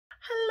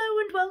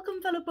and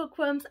welcome fellow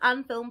bookworms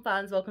and film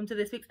fans. Welcome to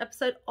this week's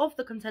episode of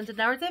The Contented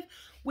Narrative.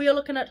 We are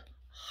looking at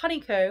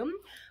Honeycomb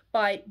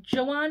by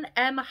Joanne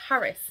M.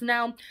 Harris.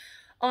 Now,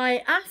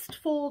 I asked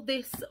for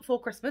this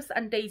for Christmas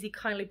and Daisy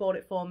kindly bought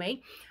it for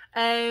me.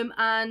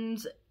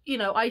 And, you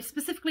know, I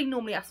specifically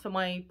normally ask for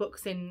my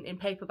books in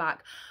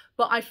paperback,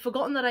 but I'd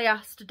forgotten that I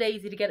asked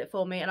Daisy to get it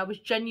for me, and I was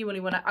genuinely,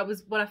 when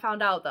I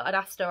found out that I'd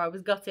asked her, I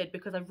was gutted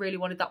because I really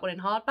wanted that one in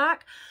hardback.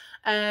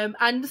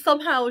 And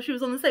somehow she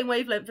was on the same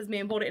wavelength as me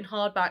and bought it in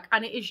hardback,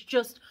 and it is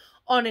just,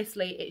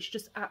 honestly, it's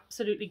just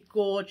absolutely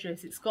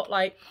gorgeous. It's got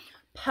like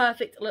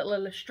perfect little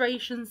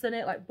illustrations in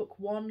it, like book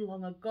one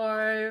long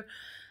ago.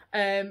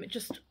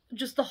 Just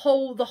the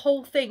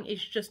whole thing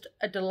is just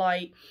a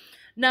delight.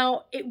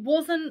 Now, it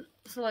wasn't,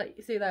 so like,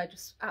 you see there,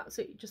 just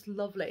absolutely just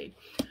lovely.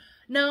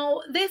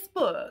 Now, this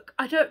book,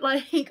 I don't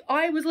like,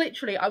 I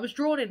was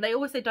drawn in. They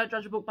always say don't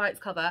judge a book by its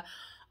cover.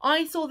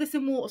 I saw this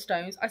in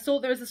Waterstones. I saw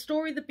there is a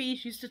story the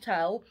bees used to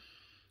tell.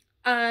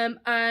 And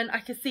I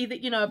could see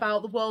that, you know,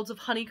 about the worlds of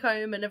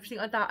Honeycomb and everything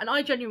like that. And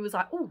I genuinely was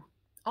like, oh,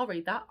 I'll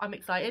read that. I'm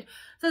excited.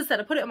 So as I said,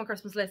 I put it on my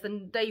Christmas list,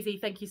 and Daisy,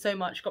 thank you so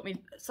much, got me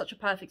such a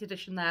perfect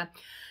edition there.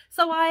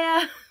 So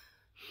I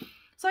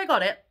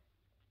got it.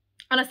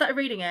 And I started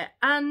reading it,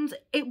 and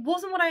it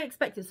wasn't what I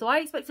expected. So I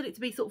expected it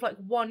to be sort of like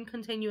one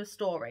continuous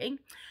story,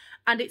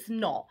 and it's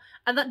not.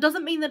 And that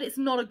doesn't mean that it's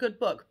not a good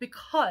book,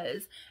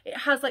 because it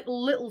has like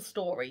little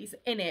stories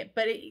in it,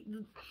 but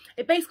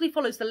it basically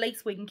follows the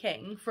Lacewing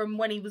King from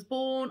when he was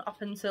born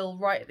up until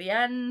right at the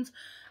end.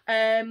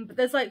 But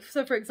there's like,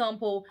 so for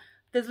example,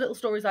 there's little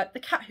stories like the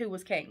cat who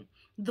was king,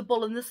 the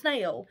bull and the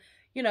snail,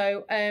 you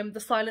know, the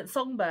silent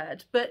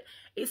songbird. But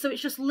so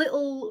it's just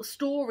little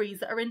stories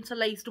that are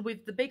interlaced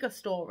with the bigger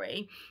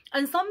story,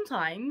 and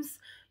sometimes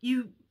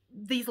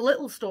these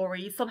little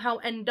stories somehow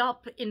end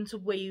up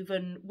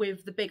interweaving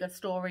with the bigger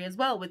story as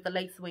well, with the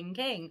Lacewing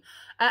King,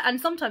 and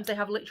sometimes they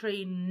have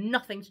literally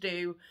nothing to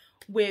do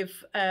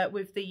with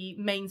the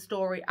main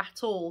story at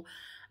all.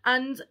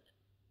 And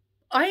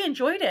I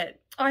enjoyed it.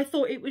 I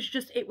thought it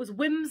was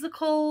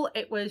whimsical,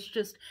 it was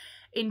just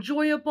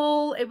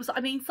enjoyable. It was,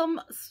 I mean,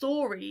 some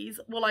stories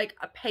were like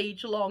a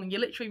page long. You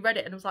literally read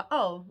it and it was like,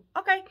 oh,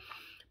 okay.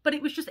 But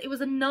it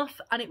was enough,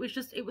 and it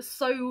was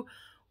so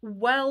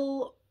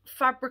well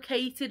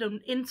fabricated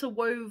and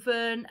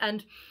interwoven,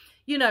 and,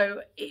 you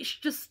know, it's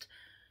just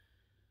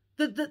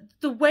the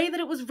way that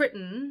it was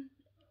written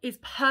is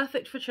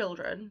perfect for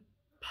children,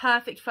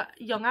 perfect for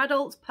young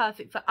adults,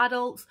 perfect for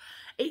adults.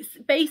 It's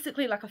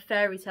basically like a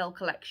fairy tale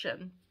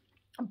collection,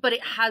 but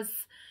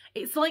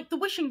it's like the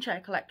Wishing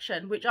Chair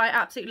collection, which I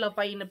absolutely love,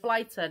 by Enid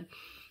Blyton.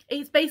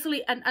 It's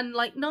basically, and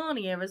like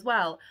Narnia as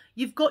well,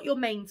 you've got your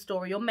main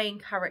story, your main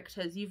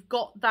characters, you've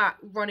got that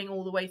running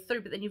all the way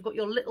through, but then you've got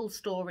your little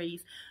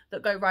stories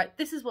that go, right,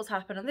 this is what's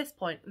happened at this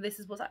point, and this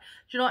is what's, do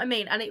you know what I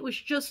mean? And it was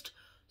just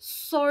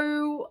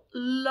so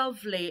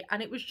lovely.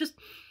 And it was just,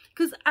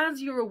 because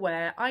as you're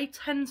aware, I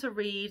tend to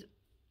read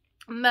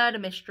murder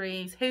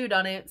mysteries,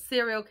 whodunits,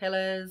 serial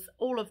killers,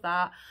 all of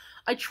that.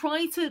 I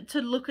try to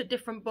look at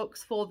different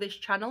books for this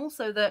channel,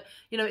 so that,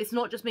 you know, it's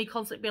not just me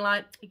constantly being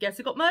like, I guess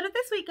who got murdered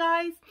this week,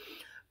 guys.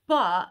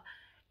 But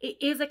it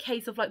is a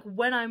case of like,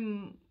 when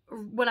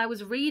I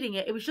was reading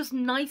it, it was just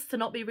nice to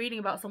not be reading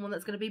about someone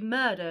that's going to be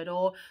murdered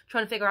or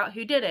trying to figure out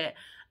who did it.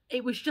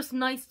 It was just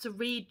nice to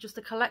read just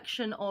a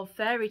collection of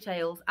fairy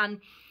tales,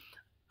 and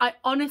I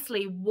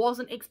honestly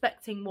wasn't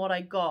expecting what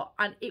I got,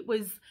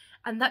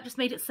 and that just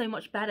made it so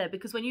much better,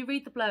 because when you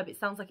read the blurb, it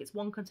sounds like it's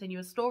one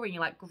continuous story, and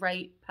you're like,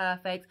 great,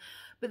 perfect.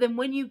 But then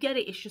when you get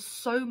it, it's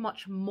just so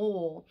much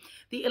more.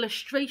 The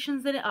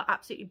illustrations in it are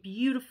absolutely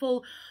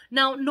beautiful.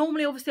 Now,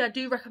 normally, obviously, I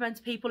do recommend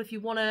to people, if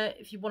you wanna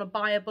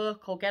buy a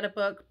book or get a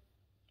book,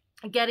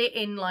 get it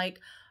in like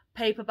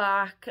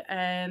paperback,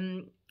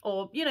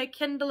 or, you know,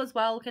 Kindle as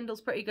well.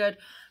 Kindle's pretty good.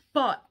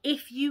 But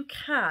if you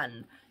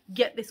can,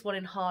 get this one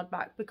in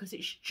hardback, because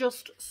it's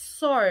just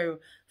so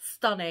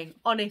stunning,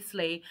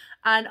 honestly.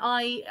 And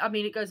I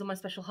mean, it goes on my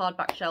special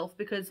hardback shelf,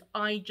 because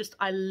I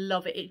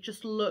love it. It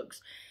just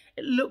looks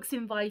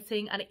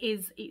inviting, and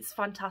it's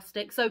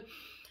fantastic. So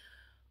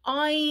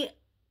I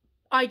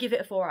give it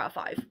a 4 out of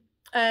 5.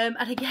 And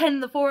again,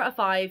 the 4 out of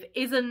 5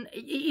 is,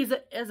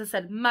 as I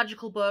said,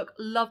 magical book.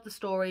 Love the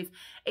stories.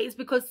 It's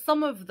because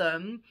some of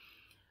them,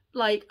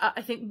 like,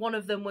 I think one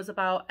of them was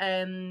about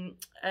a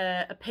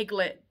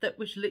piglet that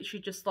was literally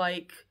just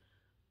like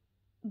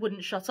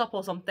wouldn't shut up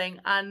or something,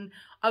 and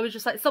I was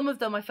just like, some of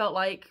them I felt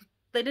like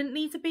they didn't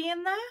need to be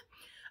in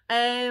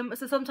there.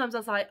 So sometimes I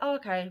was like, oh,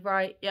 okay,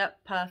 right, yep,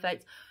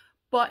 perfect.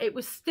 But it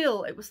was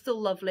still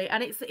lovely,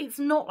 and it's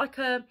not like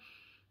a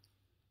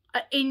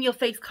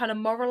in-your-face kind of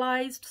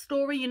moralized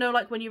story, you know,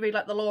 like when you read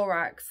like the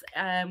Lorax,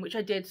 which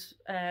I did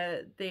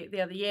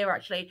the other year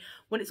actually,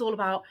 when it's all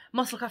about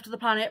must look after the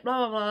planet,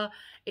 blah blah blah.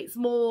 It's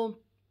more,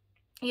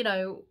 you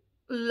know,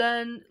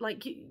 learn,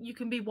 like you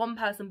can be one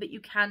person, but you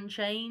can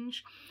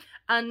change.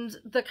 And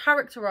the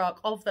character arc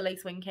of the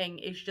Lacewing King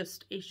is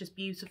just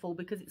beautiful,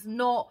 because it's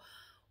not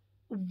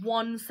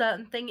one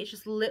certain thing, it's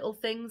just little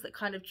things that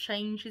kind of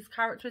change his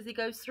character as he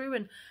goes through,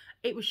 and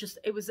it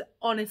was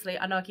honestly,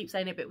 I know I keep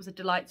saying it, but it was a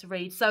delight to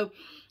read. So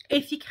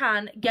if you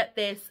can, get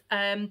this,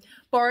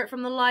 borrow it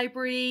from the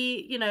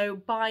library, you know,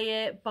 buy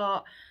it,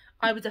 but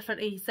I would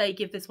definitely say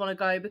give this one a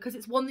go, because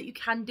it's one that you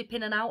can dip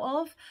in and out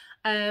of,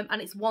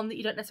 and it's one that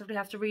you don't necessarily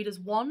have to read as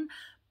one,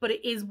 but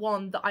it is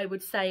one that I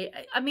would say,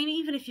 I mean,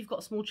 even if you've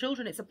got small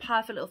children, it's a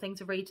perfect little thing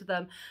to read to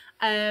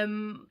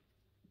them.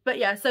 But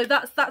yeah, so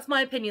that's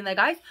my opinion there,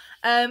 guys.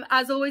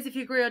 As always, if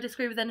you agree or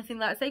disagree with anything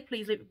that I say,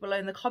 please leave it below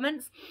in the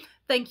comments.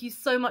 Thank you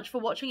so much for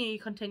watching and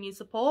your continued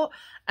support.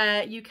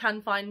 You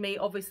can find me,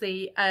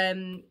 obviously,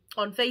 on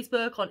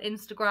Facebook, on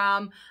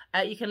Instagram.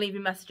 You can leave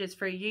me messages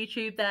through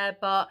YouTube there.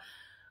 But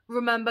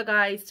remember,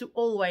 guys, to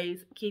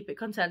always keep it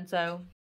contento.